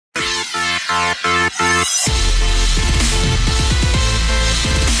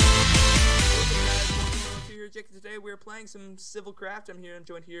Jake. Today we're playing some Cival Craft. I'm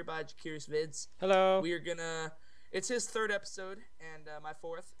joined here by Curious Vids. Hello. We are gonna. It's his third episode and my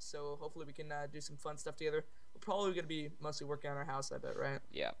fourth, so hopefully we can do some fun stuff together. We're probably gonna be mostly working on our house, I bet, right?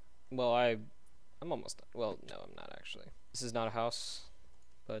 Yeah. Well, I'm almost done. Well, no, I'm not actually. This is not a house,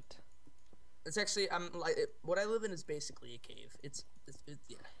 but It's actually what I live in is basically a cave. It's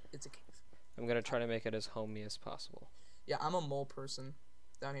a cave. I'm gonna try to make it as homey as possible. Yeah, I'm a mole person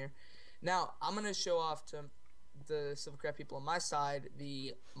down here. Now I'm gonna show off to the Cival Craft people on my side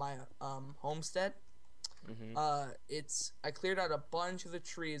my homestead. Mm-hmm. I cleared out a bunch of the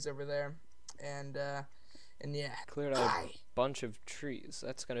trees over there, and yeah. Cleared out a bunch of trees.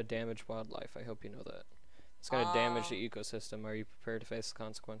 That's gonna damage wildlife. I hope you know that. It's gonna damage the ecosystem. Are you prepared to face the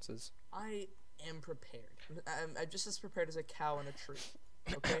consequences? I am prepared. I'm just as prepared as a cow in a tree.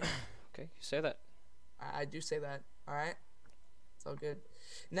 Okay. Okay, you say that. I do say that. All right. It's all good.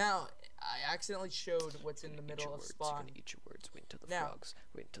 Now, I accidentally showed what's in the middle of spawn. You're gonna eat your words. Wait until the frogs.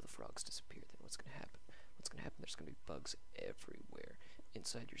 Wait until the frogs disappear. Then what's gonna happen? What's gonna happen? There's gonna be bugs everywhere,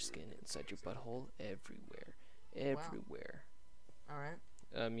 inside your skin, inside your butthole, everywhere, everywhere. Wow. All right.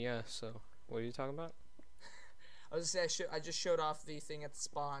 Yeah. So, what are you talking about? I was gonna say I just showed off the thing at the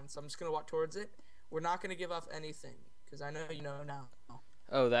spawn, so I'm just gonna walk towards it. We're not gonna give off anything because I know you know now.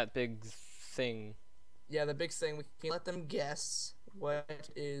 Oh, that big thing. Yeah, the big thing. We can let them guess what it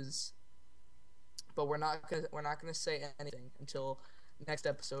is, but we're not gonna say anything until next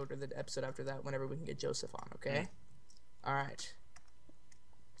episode or the episode after that, whenever we can get Joseph on. Okay. All right.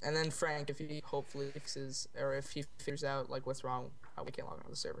 And then Frank, if he hopefully fixes, or if he figures out like what's wrong, how we can't log on to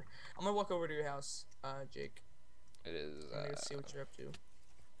the server. I'm gonna walk over to your house, Jake. It is. I'm gonna see what you're up to.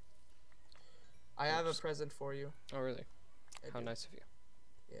 I have a present for you. Oh, really? How nice of you.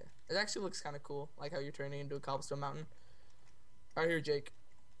 Yeah, it actually looks kind of cool, like how you're turning into a cobblestone mountain. All right, here, Jake.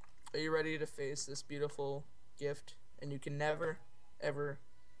 Are you ready to face this beautiful gift? And you can never, ever.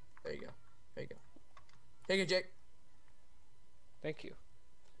 There you go. There you go. Take it, Jake. Thank you.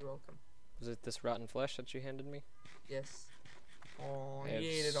 You're welcome. Was it this rotten flesh that you handed me? Yes. Oh, I you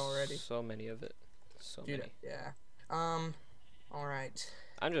ate it already. So many of it. So many. Yeah. All right.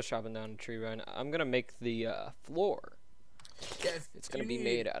 I'm just chopping down a tree right now. I'm gonna make the floor. Yeah, it's gonna be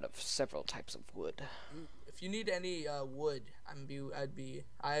made out of several types of wood. If you need any wood,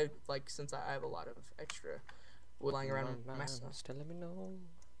 since I have a lot of extra wood lying around my house. Telling me no.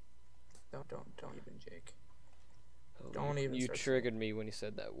 Don't even, Jake. Oh, don't even. You triggered me when you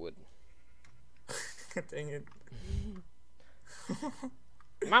said that wood. Dang it.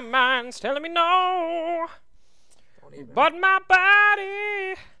 My mind's telling me no, but my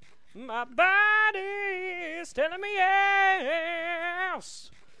body is telling me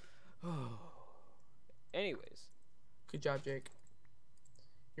yes. Anyways. Good job, Jake.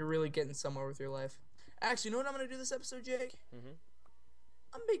 You're really getting somewhere with your life. Actually, you know what I'm gonna do this episode, Jake?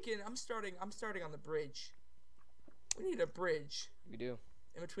 I'm starting on the bridge. We need a bridge. We do.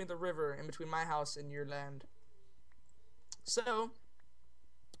 In between the river, in between my house and your land. So,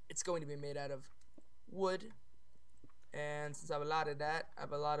 it's going to be made out of wood. And since I have a lot of that, I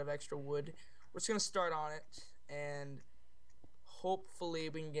have a lot of extra wood. We're just going to start on it. And hopefully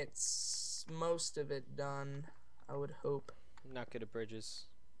we can get most of it done. I would hope. I'm not good at bridges.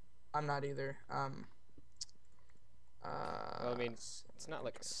 I'm not either. Well, I mean, it's not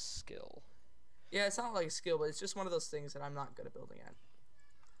like a skill. Yeah, it's not like a skill, but it's just one of those things that I'm not good at building at.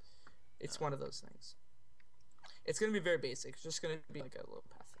 It's one of those things. It's going to be very basic. It's just going to be like a little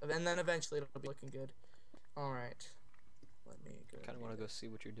path. And then eventually it'll be looking good. Alright. Let me go. I kind of want to go see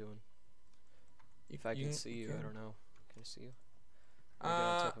what you're doing. If I can see you, I don't know. Can I see you? I'm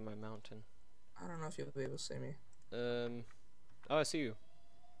on top of my mountain. I don't know if you'll be able to see me. Oh, I see you.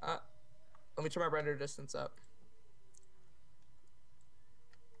 Let me turn my render distance up.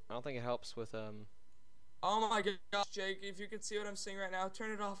 I don't think it helps with Oh my gosh, Jake! If you could see what I'm seeing right now,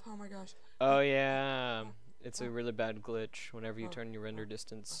 turn it off. Oh my gosh. Oh yeah, it's a really bad glitch. Whenever you turn your render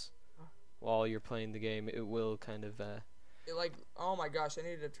distance while you're playing the game, it will kind of oh my gosh, I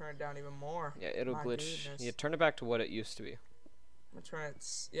needed to turn it down even more. Yeah, it'll glitch. Yeah, turn it back to what it used to be. I'm gonna turn it.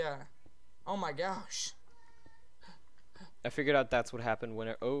 Yeah. Oh my gosh. I figured out that's what happened when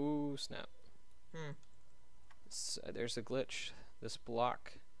it. Oh snap. There's a glitch. This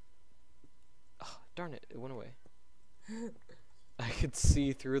block. Oh, darn it! It went away. I could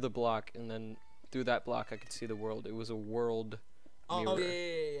see through the block, and then through that block, I could see the world. It was a world. Mirror. Oh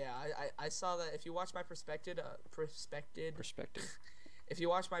yeah. I saw that. If you watch my perspective. If you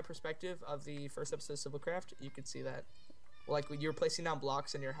watch my perspective of the first episode of Cival Craft, you could see that. Like you're placing down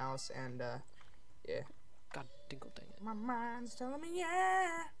blocks in your house, and yeah. God, dingle dang it. My mind's telling me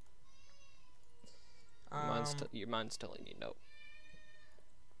yeah. Your mind's telling you no.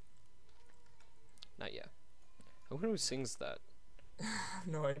 Not yet. I wonder who sings that.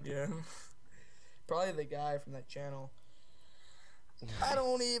 No idea. Probably the guy from that channel. I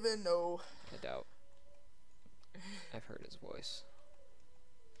don't even know. I doubt. I've heard his voice.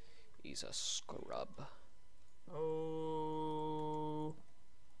 He's a scrub. Oh.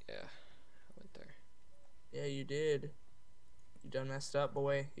 Yeah, I went there. Yeah, you did. You done messed up,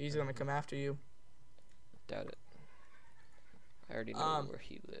 boy. He's gonna come after you. Doubt it. I already know where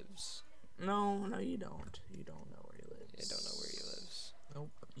he lives. No, you don't. You don't know where he lives. I don't know where he lives.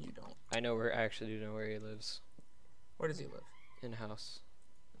 Nope, you don't. I know where. I actually do know where he lives. Where does he live? In house.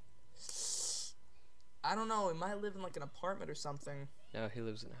 I don't know. He might live in like an apartment or something. No, he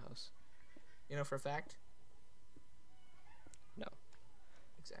lives in a house. You know for a fact? No.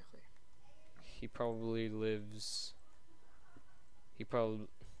 Exactly. He probably lives. He probably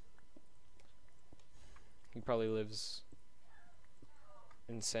lives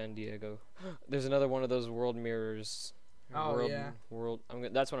in San Diego. There's another one of those world mirrors. Oh yeah.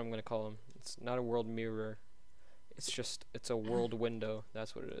 That's what I'm gonna call him. It's not a world mirror. It's a world window.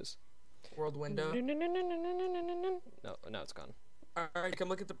 That's what it is. World window. No, now it's gone. All right, come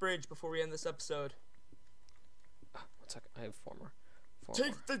look at the bridge before we end this episode. 1 second. I have four more.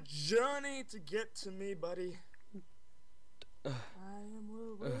 Take the journey to get to me, buddy. I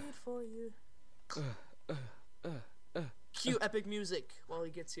will wait for you. Cue epic music while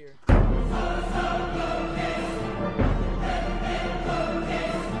he gets here.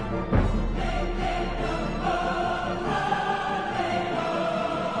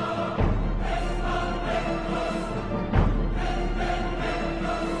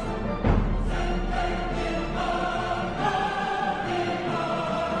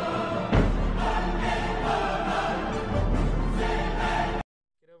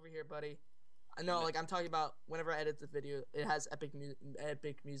 Buddy, I know, like I'm talking about whenever I edit the video, it has epic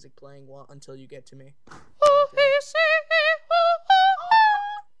music playing until you get to me.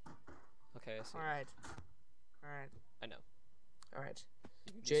 Okay, I see. All right. I know. All right,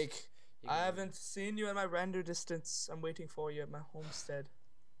 Jake. I haven't seen you at my render distance. I'm waiting for you at my homestead.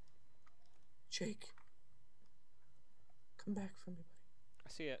 Jake, come back for me, buddy. I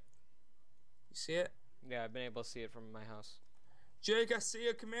see it. You see it? Yeah, I've been able to see it from my house. Jake, I see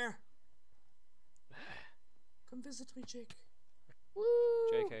you. Come here. Come visit me, Jake. Woo!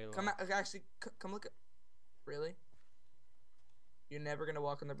 JK. Come actually, come look at. Really? You're never gonna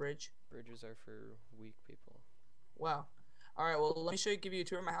walk on the bridge? Bridges are for weak people. Wow. All right. Well, let me give you a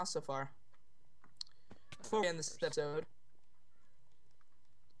tour of my house so far. Before we end this episode.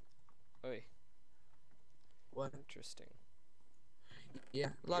 Oi. What? Interesting. Yeah,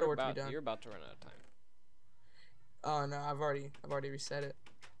 a lot of work to be done. You're about to run out of time. Oh no, I've already reset it.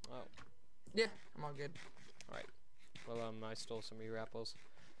 Oh. Yeah, I'm all good. Alright. Well, I stole some of your apples.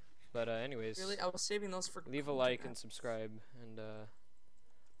 But anyways. Really? I was saving those for. Leave a like and subscribe, and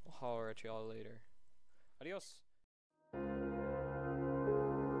we'll holler at y'all later. Adios.